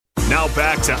Now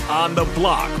back to On the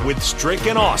Block with Strick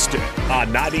and Austin on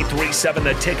 93.7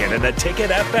 The Ticket and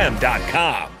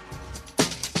theticketfm.com.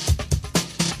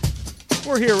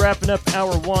 We're here wrapping up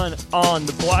hour one on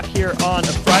the block here on a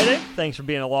Friday. Thanks for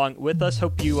being along with us.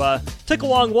 Hope you took a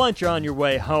long lunch on your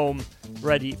way home,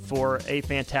 ready for a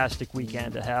fantastic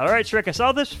weekend ahead. All right, Strick, I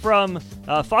saw this from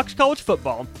Fox College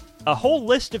Football. A whole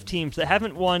list of teams that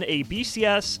haven't won a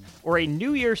BCS or a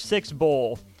New Year's Six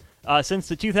bowl since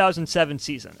the 2007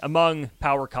 season among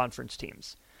power conference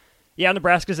teams. Yeah,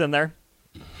 Nebraska's in there.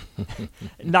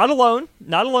 Not alone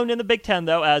in the Big Ten,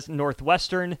 though, as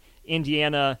Northwestern,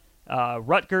 Indiana,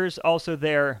 Rutgers also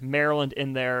there, Maryland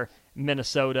in there,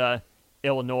 Minnesota,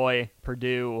 Illinois,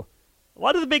 Purdue. A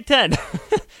lot of the Big Ten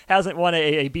hasn't won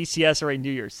a BCS or a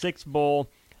New Year's Six bowl.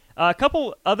 A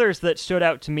couple others that stood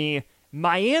out to me.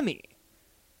 Miami.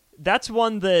 That's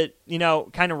one that,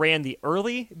 kind of ran the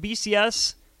early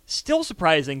BCS. Still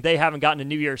surprising they haven't gotten a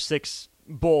New Year's Six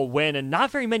bowl win, and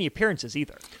not very many appearances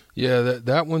either. Yeah,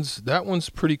 that one's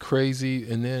pretty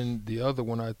crazy. And then the other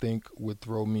one I think would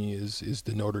throw me is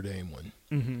the Notre Dame one.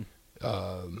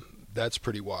 Mm-hmm. That's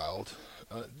pretty wild.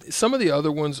 Some of the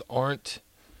other ones aren't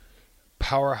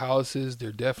powerhouses.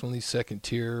 They're definitely second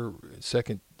tier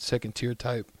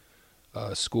type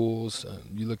schools.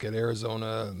 You look at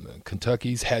Arizona,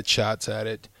 Kentucky's had shots at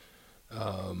it.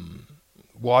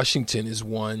 Washington is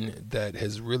one that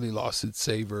has really lost its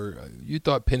savor. You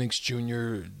thought Penix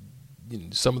Jr.,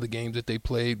 some of the games that they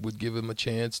played would give him a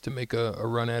chance to make a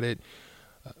run at it,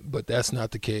 but that's not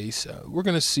the case. We're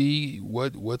going to see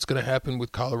what's going to happen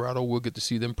with Colorado. We'll get to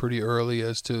see them pretty early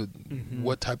as to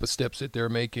what type of steps that they're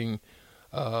making.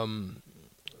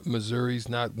 Missouri's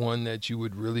not one that you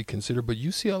would really consider, but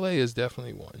UCLA is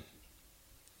definitely one.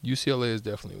 UCLA is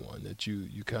definitely one that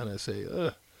you kind of say,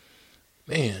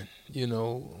 man,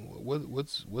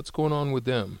 what's going on with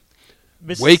them?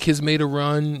 Wake has made a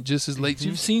run just as late. Mm-hmm.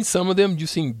 You've seen some of them. You've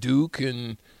seen Duke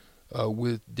and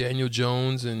with Daniel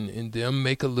Jones and them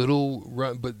make a little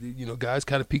run, but guys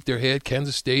kind of peek their head.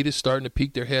 Kansas State is starting to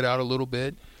peek their head out a little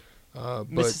bit.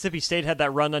 Mississippi State had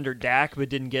that run under Dak, but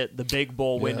didn't get the big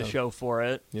bowl win to show for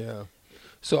it. Yeah.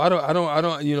 So I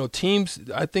don't. Teams.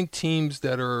 I think teams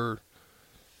that are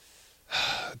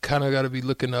kind of got to be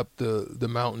looking up the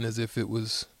mountain as if it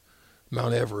was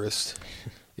Mount Everest.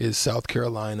 Is South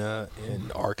Carolina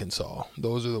and Arkansas.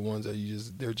 Those are the ones that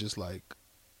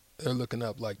they're looking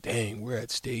up like, dang, we're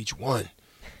at stage one.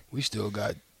 We still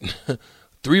got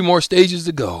 3 more stages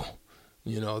to go.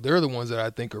 They're the ones that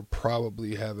I think are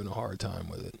probably having a hard time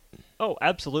with it. Oh,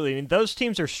 absolutely. I mean, those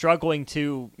teams are struggling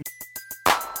to.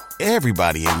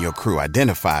 Everybody in your crew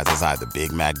identifies as either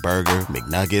Big Mac Burger,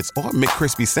 McNuggets, or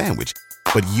McCrispy Sandwich.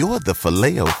 But you're the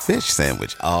Filet-O-Fish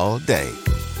Sandwich all day.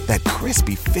 That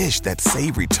crispy fish, that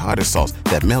savory tartar sauce,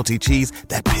 that melty cheese,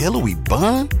 that pillowy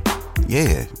bun.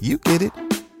 Yeah, you get it.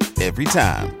 Every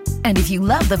time. And if you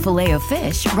love the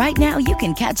Filet-O-Fish, right now you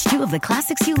can catch 2 of the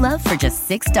classics you love for just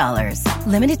 $6.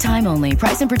 Limited time only.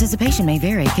 Price and participation may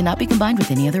vary. Cannot be combined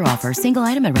with any other offer. Single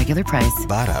item at regular price.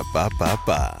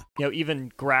 Ba-da-ba-ba-ba.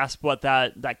 Even grasp what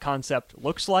that concept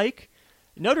looks like.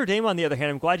 Notre Dame, on the other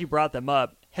hand, I'm glad you brought them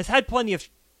up, has had plenty of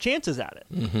chances at it.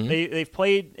 Mm-hmm. They've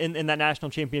played in that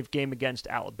national championship game against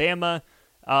Alabama,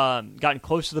 gotten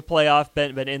close to the playoff,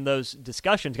 been in those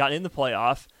discussions, gotten in the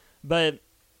playoff, but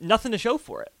nothing to show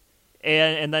for it.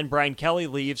 And then Brian Kelly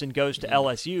leaves and goes to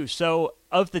LSU. So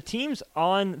of the teams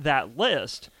on that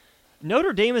list,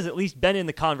 Notre Dame has at least been in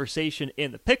the conversation,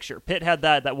 in the picture. Pitt had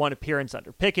that one appearance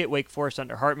under Pickett, Wake Forest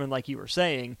under Hartman, like you were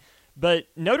saying. But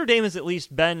Notre Dame has at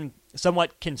least been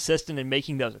somewhat consistent in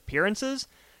making those appearances.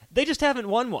 They just haven't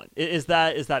won one. Is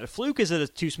that a fluke? Is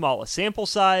it too small a sample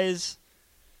size?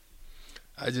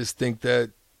 I just think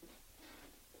that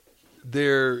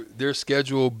their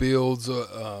schedule builds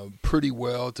pretty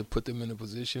well to put them in a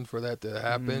position for that to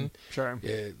happen. Sure.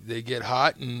 Yeah, they get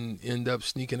hot and end up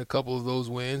sneaking a couple of those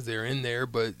wins. They're in there,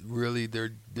 but really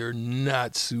they're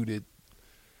not suited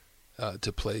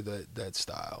to play that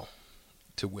style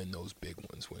to win those big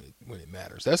ones when it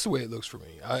matters. That's the way it looks for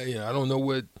me. I don't know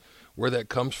where that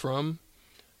comes from.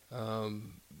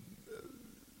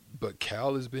 But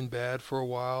Cal has been bad for a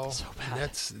while. So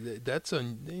bad.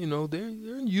 They're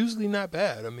usually not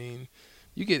bad. I mean,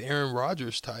 you get Aaron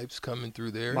Rodgers types coming through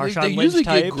there. Marshawn They usually Lynch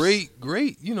get types.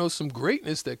 great, some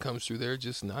greatness that comes through there,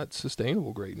 just not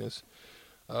sustainable greatness.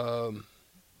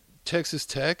 Texas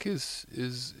Tech is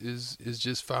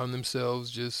just found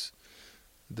themselves just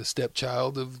the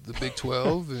stepchild of the Big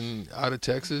 12 and out of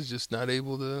Texas, just not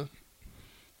able to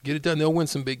get it done. They'll win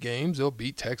some big games. They'll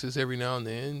beat Texas every now and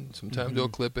then. Sometimes they'll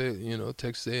clip it,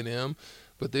 Texas A&M.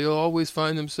 but they'll always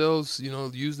find themselves,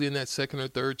 usually in that second or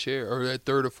third chair, or that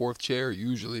third or fourth chair,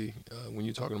 usually, when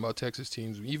you're talking about Texas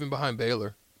teams, even behind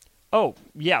Baylor. Oh,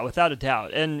 yeah, without a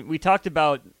doubt. And we talked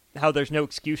about how there's no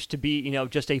excuse to be,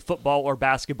 just a football or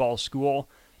basketball school.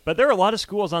 But there are a lot of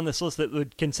schools on this list that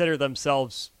would consider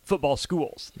themselves football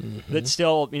schools that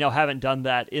still, haven't done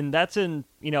that. And that's in,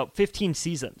 15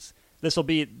 seasons. This will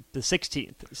be the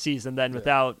 16th season then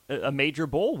without a major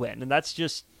bowl win. And that's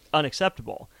just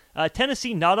unacceptable.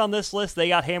 Tennessee not on this list. They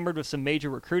got hammered with some major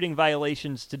recruiting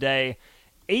violations today.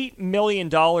 $8 million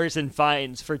in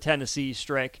fines for Tennessee,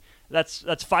 Strick. That's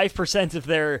 5% of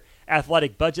their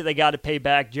athletic budget they got to pay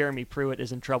back. Jeremy Pruitt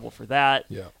is in trouble for that.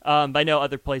 Yeah. I know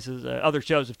other places, other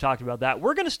shows have talked about that.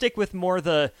 We're going to stick with more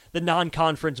the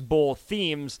non-conference bowl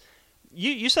themes.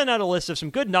 You sent out a list of some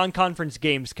good non-conference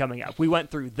games coming up. We went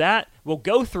through that. We'll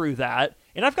go through that.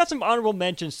 And I've got some honorable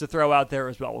mentions to throw out there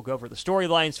as well. We'll go over the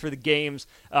storylines for the games,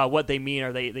 what they mean.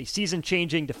 Are they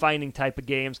season-changing, defining type of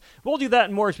games? We'll do that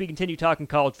and more as we continue talking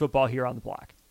college football here on The Block.